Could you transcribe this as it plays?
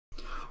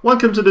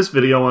Welcome to this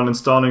video on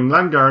installing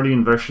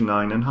LANGuardian version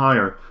 9 and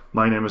higher.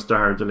 My name is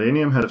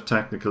Delaney, I'm Head of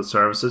Technical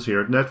Services here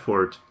at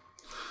NetFort.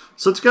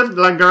 So to get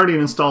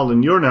LANGuardian installed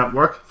in your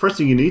network, first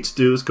thing you need to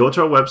do is go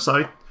to our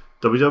website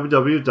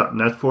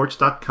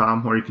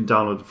www.netfort.com, where you can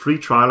download a free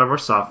trial of our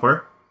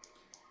software.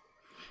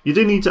 You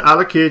do need to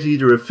allocate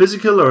either a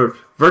physical or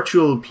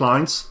virtual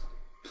appliance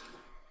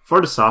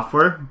for the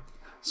software.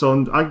 So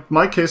in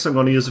my case, I'm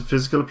going to use a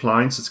physical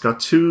appliance. It's got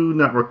 2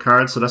 network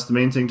cards, so that's the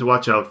main thing to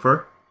watch out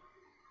for.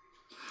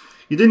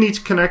 You do need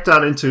to connect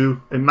that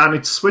into a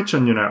managed switch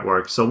on your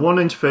network. So one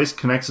interface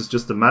connects as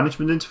just the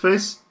management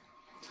interface,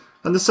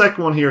 and the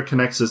second one here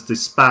connects as the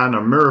span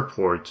or mirror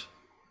port.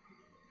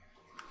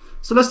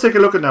 So let's take a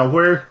look at now,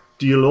 where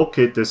do you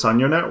locate this on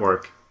your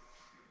network?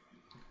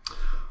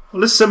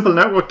 Well, this simple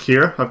network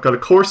here, I've got a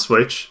core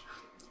switch,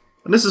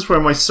 and this is where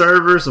my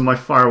servers and my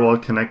firewall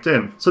connect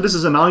in. So this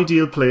is an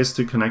ideal place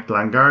to connect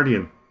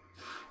LANGuardian.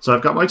 So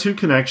I've got my 2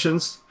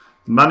 connections.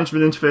 The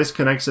management interface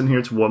connects in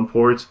here to one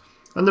port,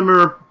 and the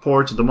mirror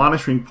port, the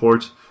monitoring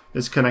port,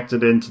 is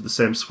connected into the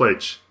same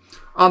switch.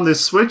 On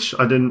this switch,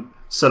 I then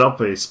set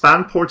up a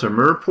span port or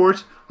mirror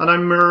port, and I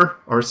mirror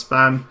or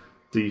span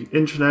the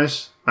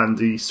internet and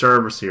the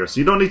servers here. So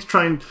you don't need to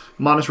try and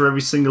monitor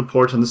every single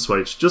port on the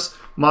switch. Just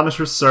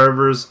monitor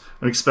servers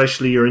and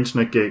especially your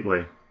internet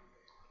gateway.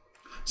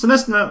 So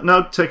let's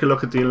now take a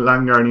look at the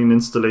LANGuardian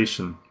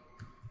installation.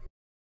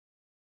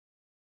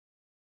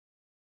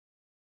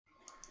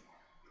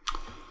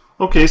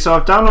 Okay, so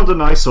I've downloaded an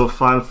ISO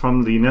file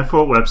from the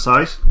NetFort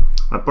website.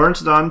 I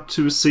burnt it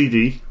onto a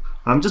CD.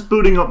 I'm just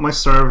booting up my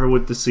server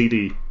with the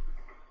CD.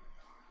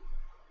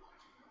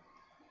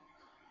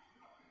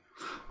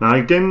 Now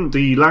again,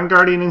 the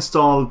LANGuardian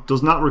install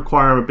does not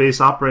require a base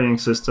operating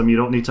system. You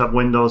don't need to have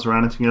Windows or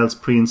anything else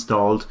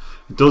pre-installed.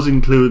 It does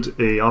include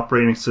an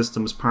operating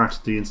system as part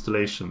of the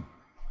installation.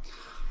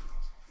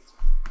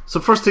 So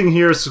first thing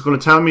here is going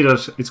to tell me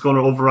that it's going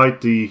to overwrite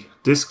the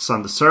disks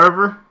on the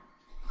server.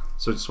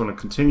 So I just want to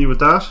continue with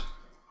that.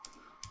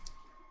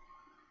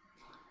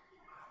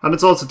 And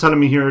it's also telling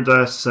me here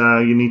that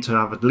you need to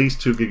have at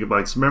least 2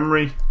 gigabytes of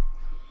memory.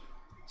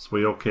 So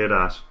we OK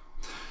that.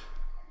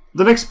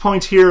 The next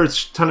point here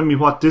is telling me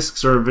what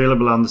disks are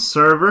available on the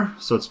server.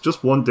 So it's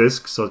just one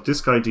disk, so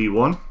disk ID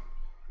 1.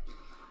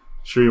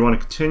 Sure you want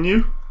to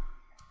continue.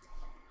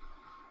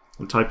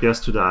 We'll type yes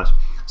to that.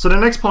 So the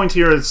next point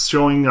here is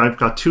showing I've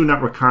got 2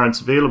 network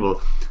cards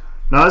available.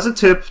 Now as a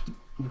tip,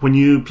 when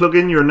you plug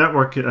in your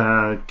network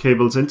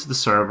cables into the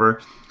server,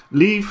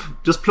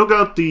 just plug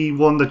out the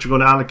one that you're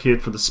going to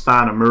allocate for the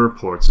span or mirror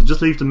port. So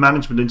just leave the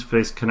management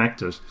interface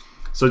connected.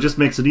 So it just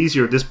makes it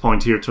easier at this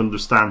point here to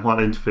understand what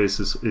interface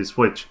is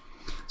which.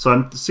 So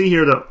I see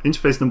here that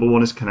interface number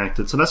 1 is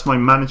connected. So that's my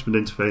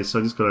management interface. So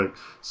I'm just going to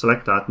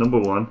select that, number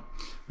 1.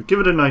 We'll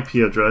give it an IP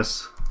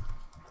address.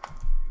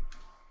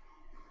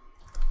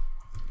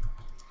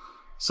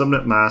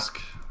 Subnet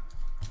mask.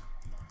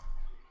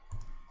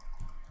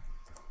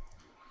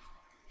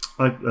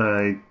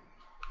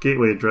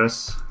 Gateway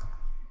address,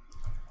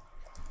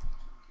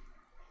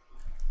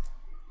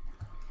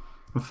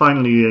 and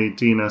finally a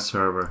DNS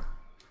server.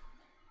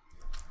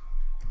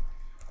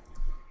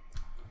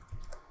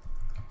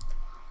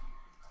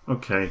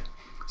 Okay,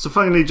 so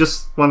finally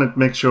just want to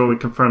make sure we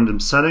confirm them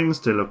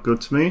settings. They look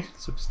good to me,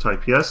 so just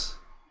type yes.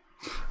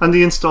 And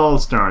the install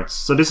starts.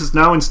 So this is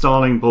now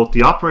installing both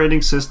the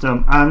operating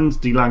system and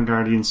the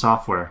LANGuardian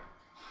software.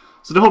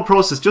 So the whole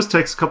process just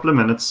takes a couple of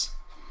minutes.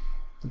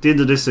 At the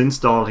end of this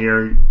install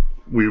here,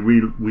 we'll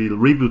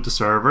reboot the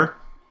server.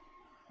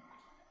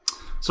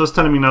 So it's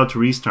telling me now to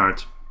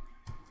restart.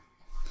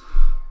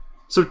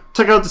 So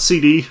take out the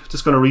CD,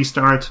 just going to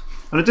restart.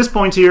 And at this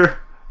point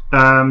here,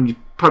 you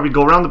probably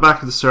go around the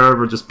back of the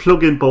server, just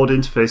plug in both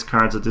interface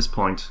cards at this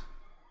point.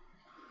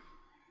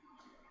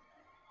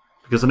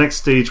 Because the next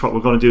stage, what we're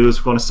going to do is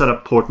we're going to set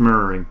up port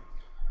mirroring.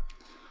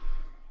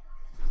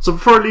 So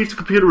before I leave the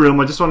computer room,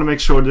 I just want to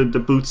make sure that the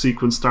boot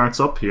sequence starts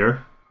up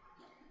here.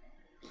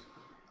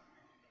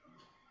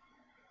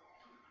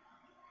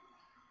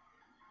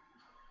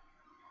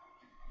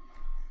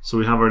 So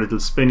we have our little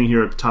spinny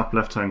here at the top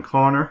left hand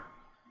corner.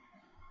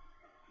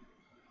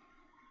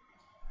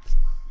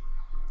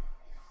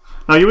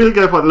 Now you will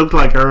get what look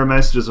like error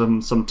messages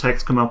and some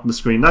text come up on the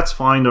screen. That's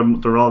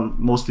fine, they're all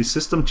mostly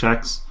system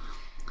checks.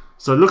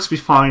 So it looks to be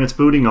fine, it's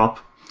booting up.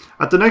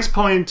 At the next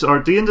point, or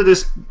at the end of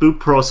this boot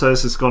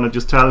process, it's going to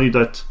just tell you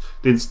that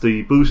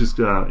the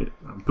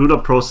boot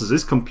up process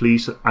is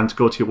complete and to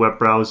go to your web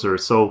browser.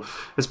 So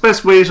it's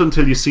best wait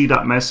until you see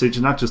that message,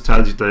 and that just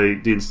tells you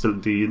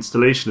the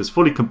installation is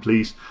fully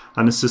complete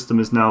and the system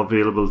is now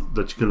available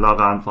that you can log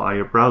on via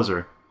your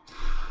browser.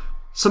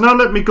 So now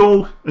let me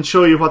go and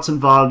show you what's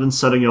involved in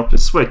setting up the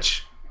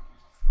switch.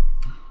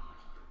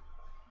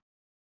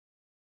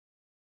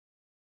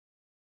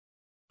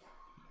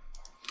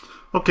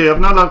 Okay, I've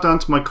now logged on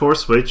to my core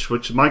switch,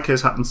 which in my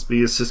case happens to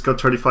be a Cisco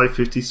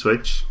 3550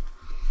 switch.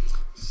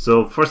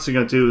 So first thing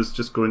I do is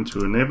just go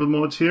into enable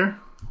mode here.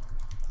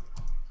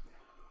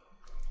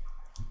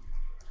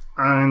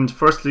 And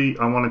firstly,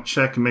 I want to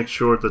check and make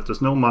sure that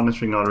there's no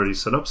monitoring already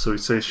set up. So we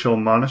say show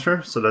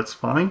monitor, so that's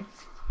fine.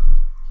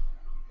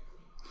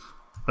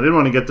 I didn't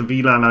want to get the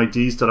VLAN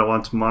IDs that I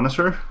want to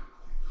monitor.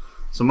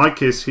 So in my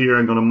case here,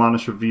 I'm going to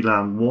monitor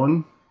VLAN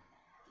 1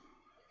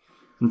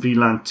 and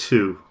VLAN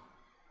 2.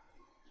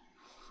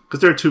 Because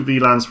there are two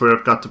VLANs where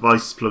I've got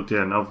devices plugged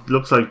in. Now, it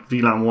looks like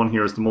VLAN 1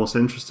 here is the most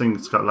interesting.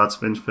 It's got lots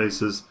of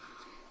interfaces.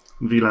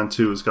 And VLAN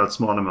 2 has got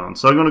small amounts.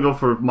 So I'm going to go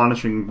for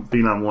monitoring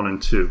VLAN 1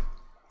 and 2.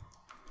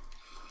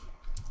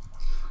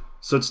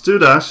 So to do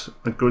that,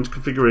 I go into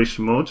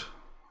configuration mode.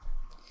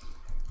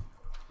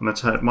 And I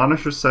type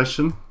monitor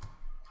session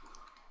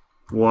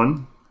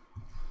 1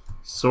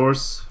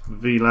 source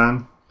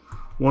VLAN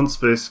 1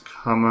 space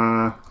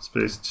comma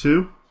space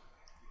 2.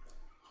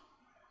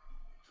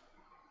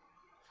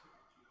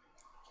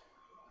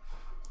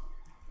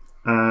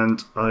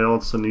 And I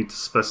also need to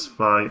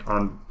specify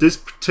on this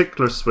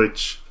particular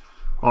switch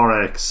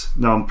RX.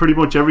 Now on pretty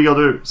much every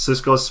other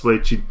Cisco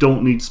switch you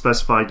don't need to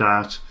specify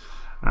that,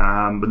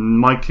 but in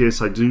my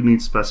case I do need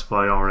to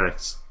specify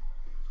RX.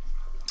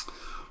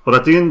 But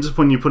at the end,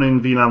 when you put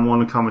in VLAN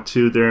 1,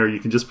 2 there, you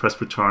can just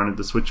press return and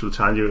the switch will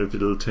tell you if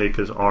it'll take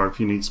it or if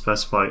you need to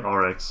specify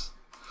RX.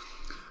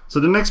 So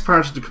the next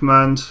part of the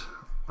command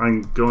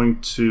I'm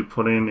going to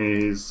put in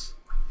is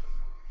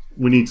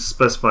we need to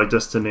specify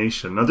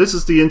destination. Now this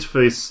is the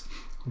interface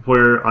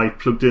where I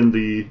plugged in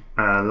the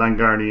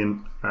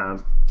LANGuardian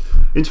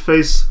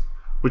interface,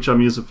 which I'm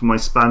using for my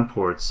span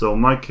port. So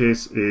in my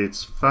case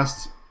it's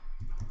fast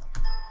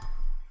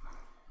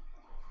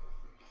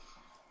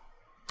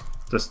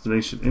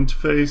destination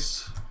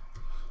interface,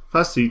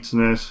 fast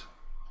Ethernet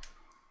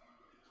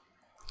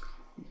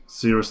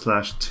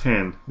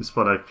 0/10 is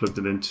what I've plugged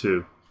it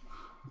into.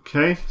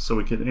 Okay, so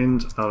we can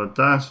end out of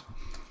that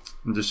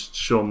and just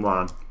show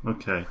mod.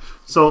 Okay,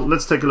 so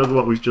let's take a look at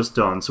what we've just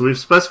done. So we've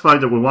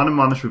specified that we want to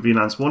monitor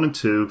VLANs 1 and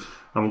 2,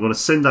 and we're going to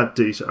send that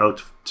data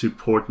out to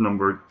port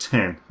number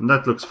 10, and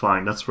that looks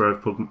fine. That's where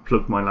I've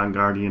plugged my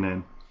LANGuardian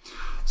in.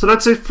 So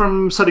that's it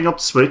from setting up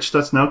the switch.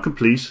 That's now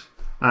complete.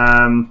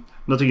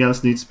 Nothing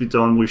else needs to be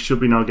done. We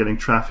should be now getting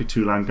traffic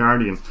to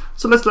LANGuardian.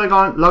 So let's log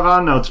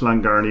on now to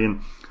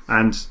LANGuardian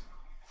and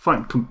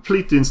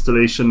complete the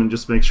installation and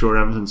just make sure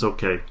everything's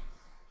okay.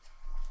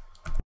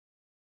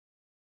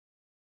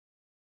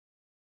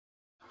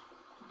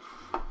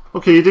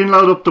 Okay, you didn't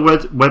load up the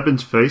web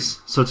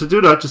interface. So to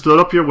do that, just load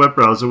up your web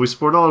browser. We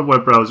support all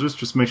web browsers.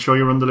 Just make sure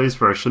you run the latest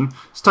version.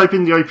 Just type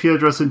in the IP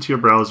address into your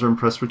browser and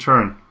press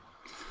return.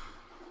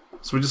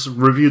 So we just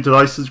review the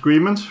license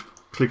agreement.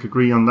 Click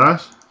agree on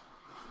that.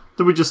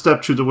 Then we just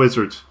step through the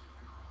wizard.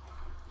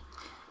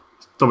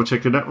 Double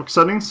check your network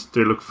settings.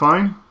 They look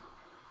fine.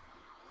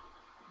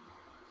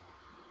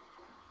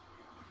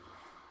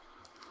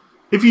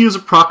 If you use a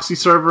proxy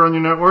server on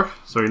your network,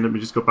 sorry, let me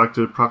just go back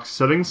to the proxy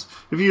settings.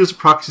 If you use a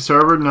proxy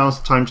server, now's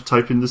the time to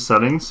type in the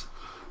settings.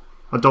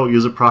 I don't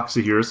use a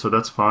proxy here, so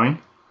that's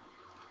fine.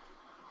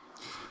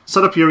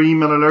 Set up your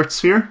email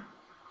alerts here.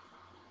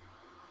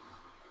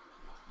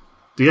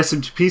 The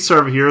SMTP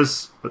server here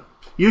is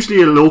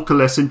usually a local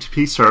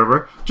SMTP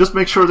server. Just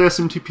make sure the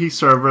SMTP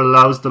server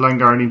allows the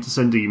LANGuardian to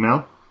send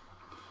email.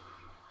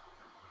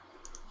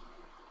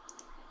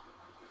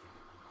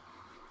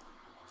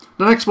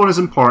 The next one is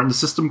important, the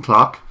system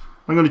clock.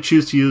 I'm going to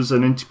choose to use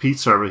an NTP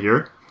server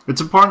here. It's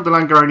important the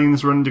LANGuardian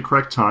is running the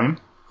correct time.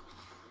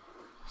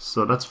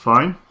 So that's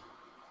fine.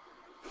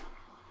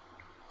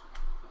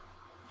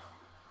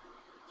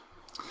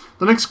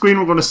 The next screen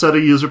we're going to set a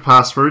user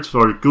password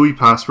or a GUI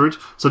password.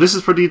 So this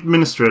is for the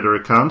administrator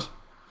account.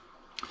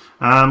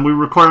 We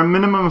require a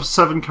minimum of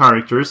 7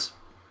 characters.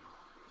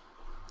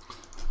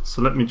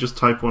 So let me just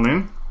type one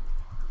in.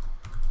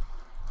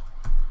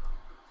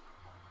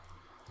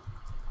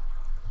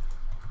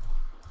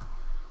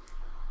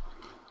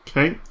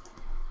 Okay.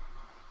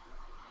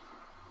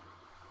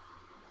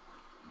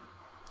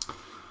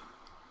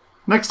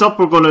 Next up,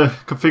 we're going to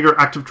configure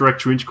Active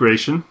Directory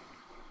integration.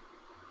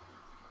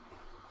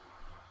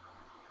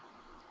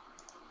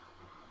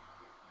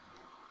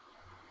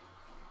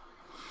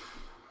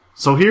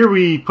 So here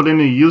we put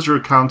in a user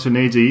account in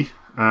AD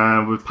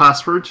with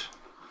password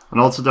and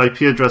also the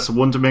IP address of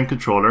one domain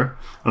controller.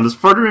 And there's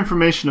further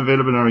information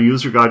available in our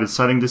user guide in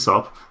setting this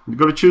up. I'm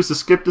going to choose to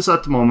skip this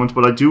at the moment,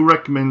 but I do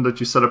recommend that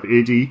you set up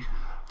AD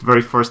the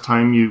very first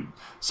time you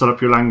set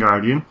up your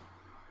LANGuardian.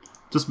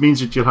 Just means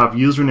that you'll have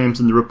usernames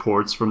in the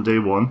reports from day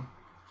one.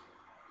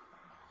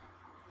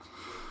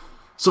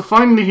 So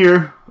finally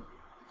here,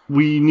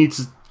 we need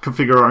to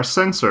configure our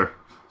sensor.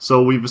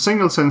 So we have a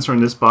single sensor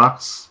in this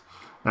box.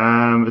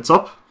 It's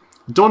up.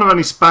 Don't have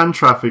any span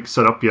traffic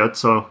set up yet,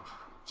 so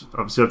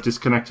obviously I've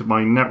disconnected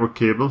my network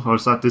cable, or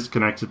it's not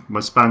disconnected,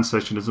 my span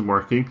session isn't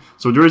working.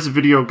 So there is a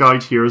video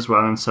guide here as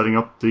well on setting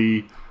up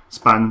the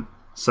span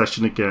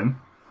session again.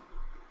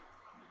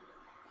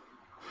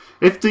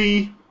 If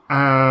the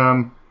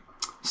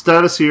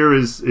status here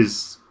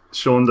is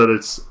showing that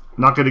it's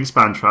not getting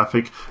span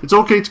traffic, it's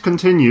okay to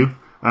continue.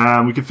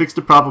 We can fix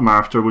the problem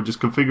after. We'll just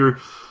configure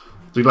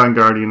the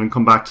LANGuardian and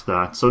come back to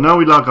that. So now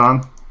we log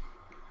on.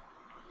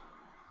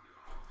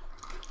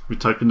 We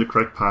type in the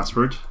correct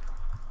password.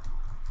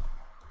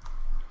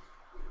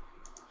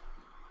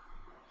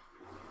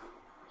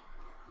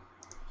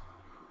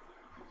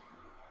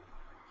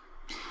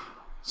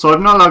 So I've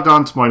now logged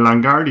on to my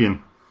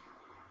LANGuardian.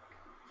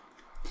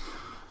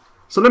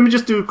 So let me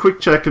just do a quick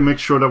check and make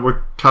sure that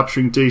we're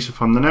capturing data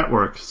from the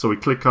network. So we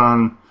click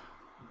on,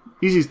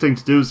 easiest thing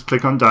to do is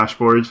click on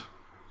dashboard.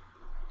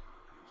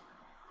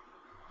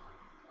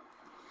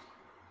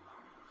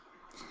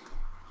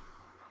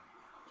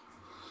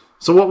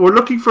 So what we're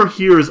looking for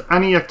here is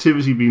any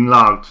activity being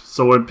logged.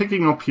 So I'm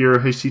picking up here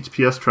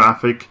HTTPS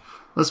traffic.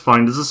 That's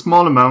fine. There's a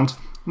small amount,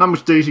 not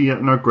much data yet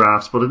in our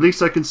graphs, but at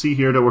least I can see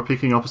here that we're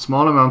picking up a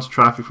small amount of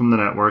traffic from the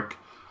network.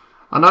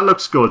 And that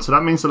looks good. So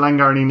that means the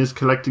LANGuardian is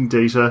collecting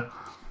data.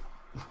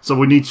 So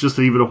we need to just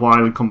leave it a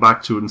while and come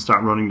back to it and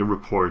start running the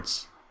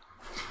reports.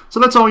 So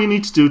that's all you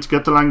need to do to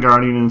get the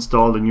LANGuardian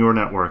installed in your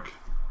network.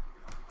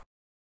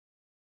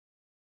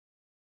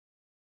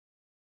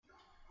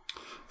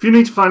 If you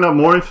need to find out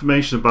more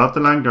information about the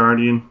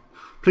LANGuardian,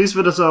 please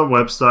visit our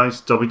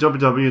website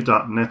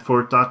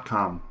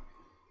www.netfort.com.